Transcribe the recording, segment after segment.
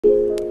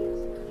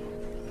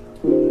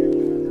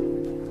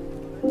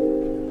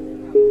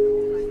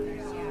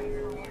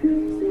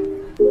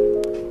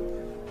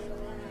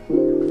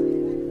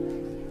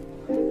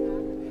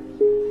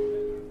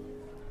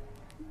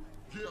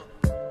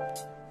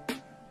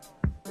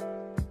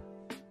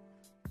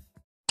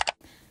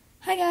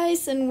Hi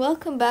guys and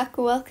welcome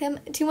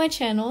to my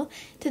channel.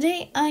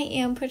 Today I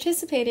am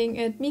participating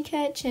at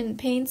Mika-chin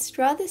paints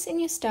Draw This in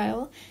Your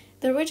Style.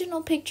 The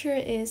original picture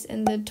is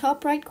in the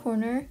top right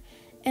corner.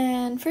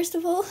 And first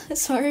of all,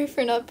 sorry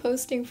for not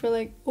posting for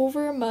like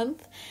over a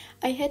month.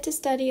 I had to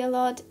study a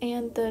lot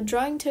and the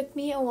drawing took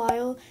me a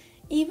while,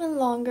 even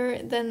longer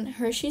than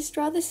Hershey's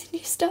Draw This in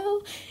Your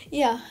Style.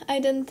 Yeah, I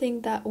didn't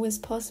think that was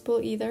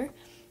possible either.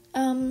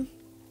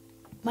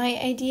 My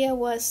idea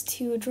was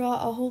to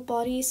draw a whole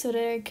body so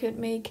that I could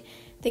make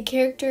the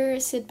character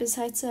sit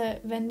beside a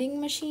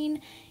vending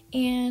machine,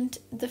 and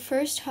the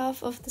first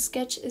half of the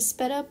sketch is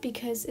sped up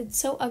because it's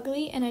so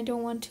ugly and I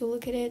don't want to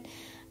look at it,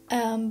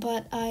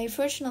 but I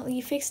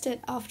fortunately fixed it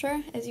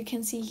after, as you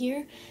can see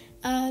here.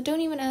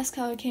 Don't even ask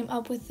how I came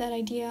up with that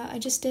idea, I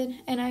just did,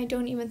 and I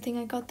don't even think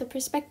I got the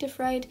perspective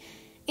right,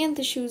 and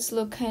the shoes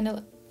look kind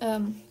of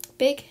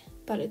big,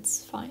 but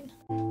it's fine.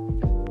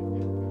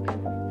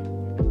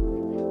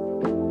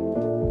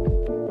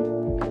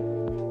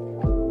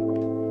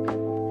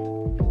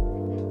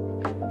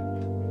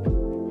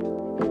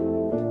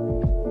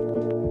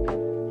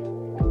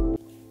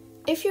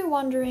 If you're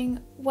wondering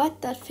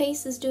what that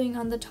face is doing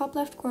on the top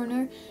left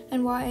corner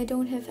and why I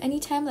don't have any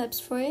time-lapse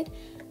for it,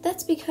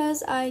 that's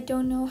because I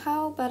don't know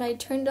how, but I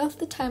turned off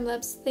the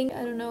time-lapse thing,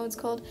 I don't know what it's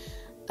called,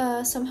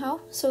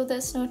 somehow, so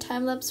there's no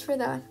time-lapse for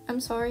that,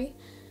 I'm sorry.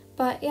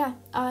 But yeah,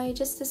 I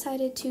just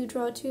decided to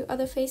draw two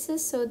other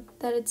faces so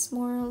that it's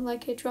more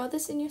like a Draw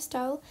This in Your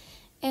Style,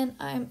 and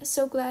I'm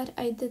so glad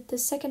I did the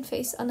second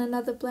face on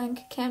another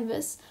blank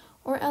canvas,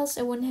 or else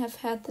I wouldn't have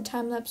had the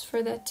time-lapse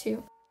for that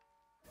too.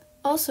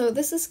 Also,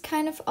 this is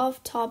kind of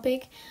off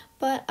topic,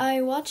 but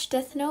I watched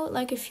Death Note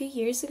like a few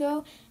years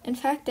ago. In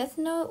fact, Death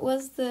Note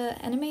was the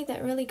anime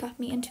that really got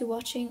me into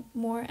watching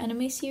more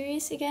anime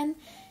series again,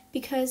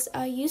 because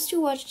I used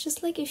to watch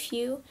just like a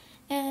few,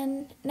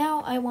 and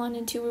now I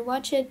wanted to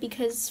rewatch it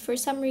because for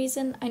some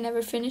reason I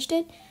never finished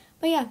it.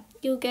 But yeah,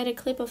 you'll get a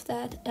clip of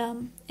that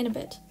in a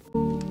bit.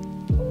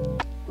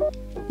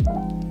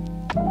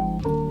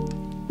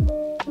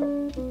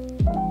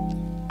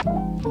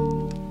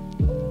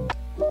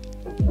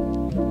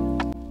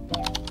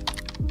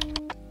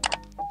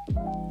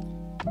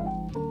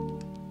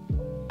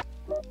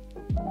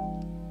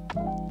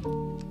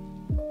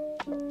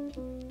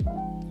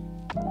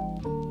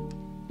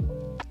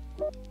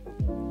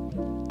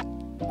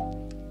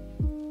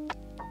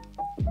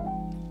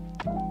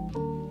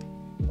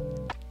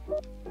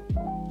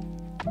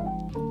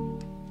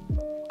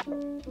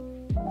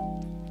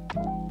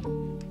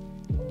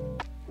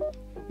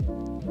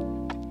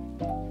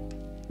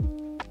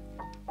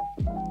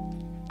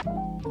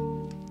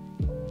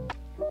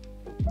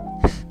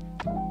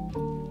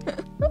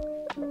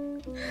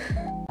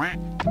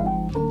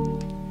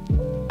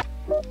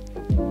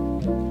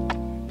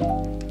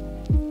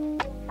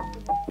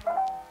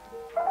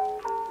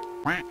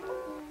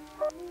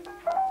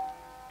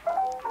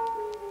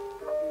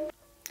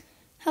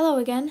 Hello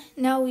again.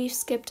 Now we've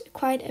skipped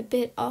quite a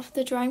bit of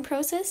the drawing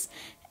process.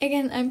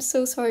 Again, I'm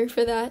so sorry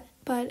for that,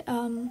 but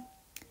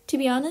to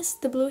be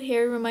honest, the blue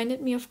hair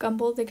reminded me of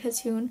Gumball the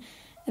cartoon,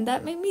 and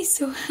that made me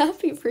so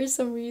happy for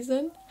some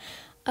reason.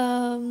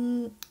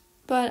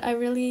 But I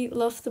really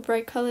love the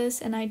bright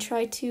colors and I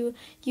try to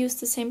use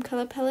the same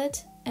color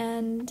palette,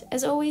 and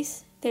as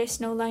always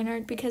there's no line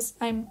art because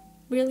I'm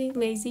really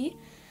lazy,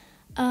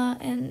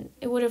 and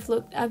it would have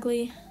looked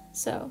ugly,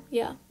 so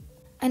yeah.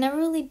 I never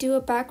really do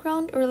a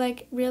background or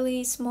like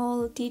really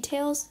small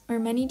details or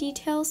many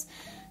details,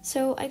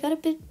 so I got a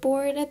bit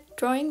bored at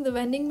drawing the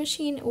vending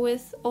machine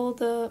with all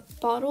the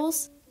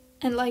bottles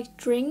and like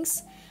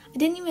drinks. I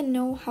didn't even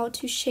know how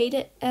to shade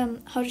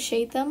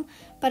them,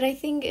 but I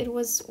think it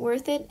was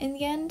worth it in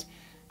the end.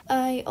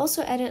 I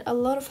also added a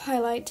lot of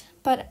highlight,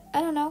 but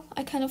I don't know,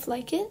 I kind of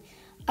like it.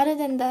 Other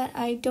than that,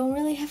 I don't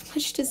really have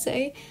much to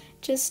say,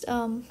 just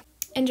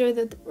enjoy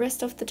the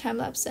rest of the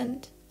time-lapse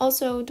and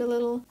also the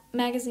little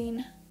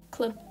magazine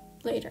clip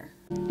later.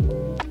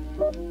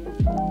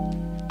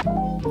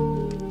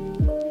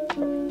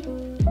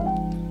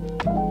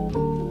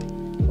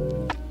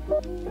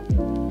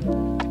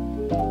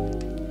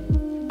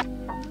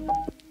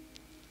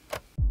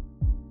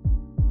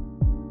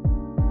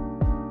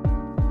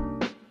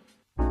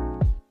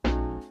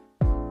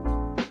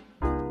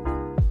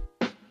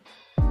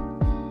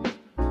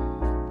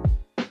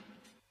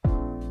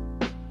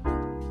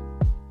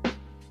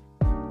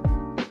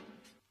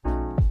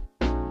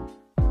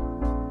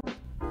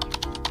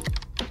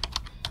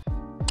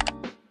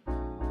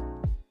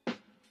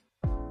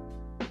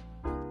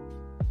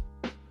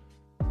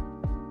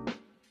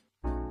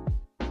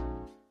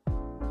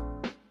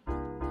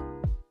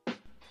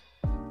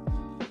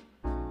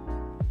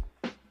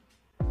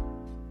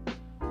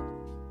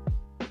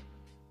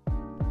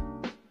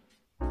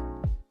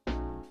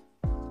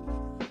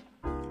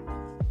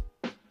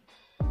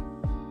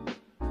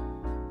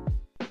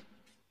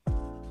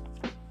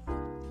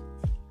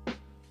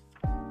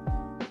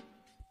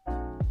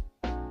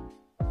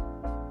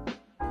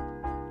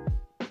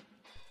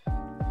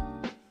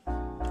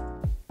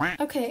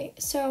 Okay,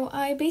 so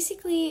I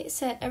basically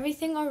said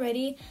everything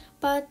already,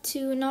 but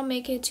to not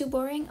make it too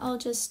boring, I'll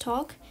just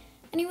talk.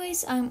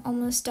 Anyways, I'm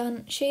almost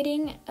done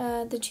shading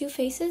the two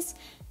faces,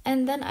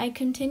 and then I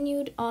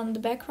continued on the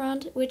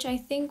background, which I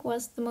think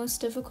was the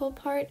most difficult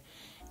part.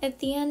 At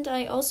the end,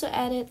 I also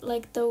added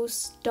like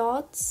those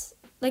dots,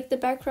 like the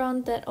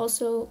background that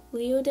also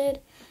Leo did,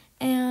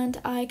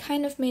 and I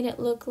kind of made it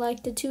look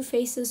like the two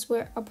faces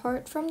were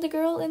apart from the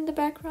girl in the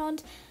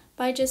background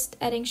by just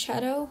adding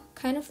shadow,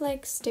 kind of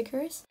like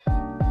stickers.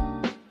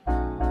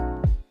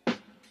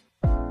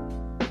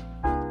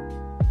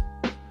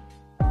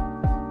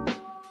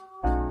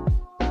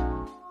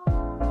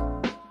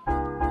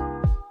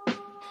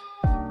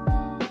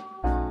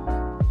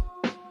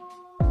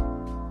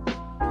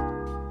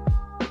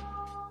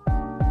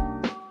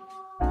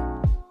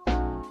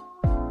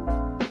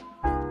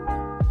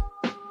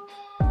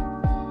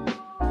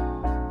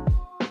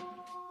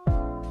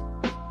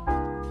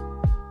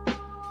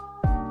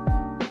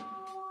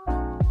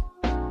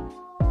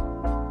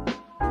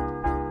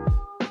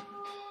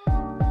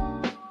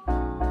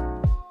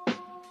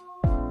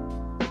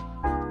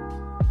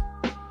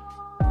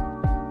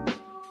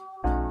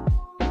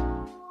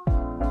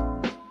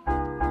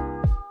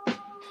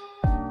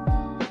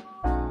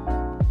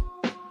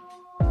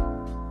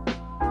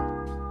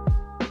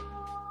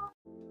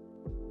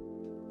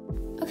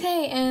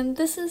 Okay, and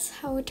this is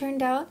how it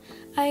turned out.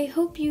 I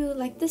hope you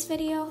liked this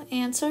video,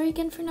 and sorry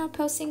again for not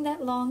posting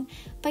that long.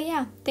 But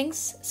yeah,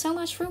 thanks so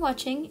much for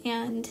watching,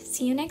 and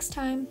see you next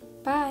time.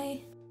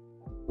 Bye!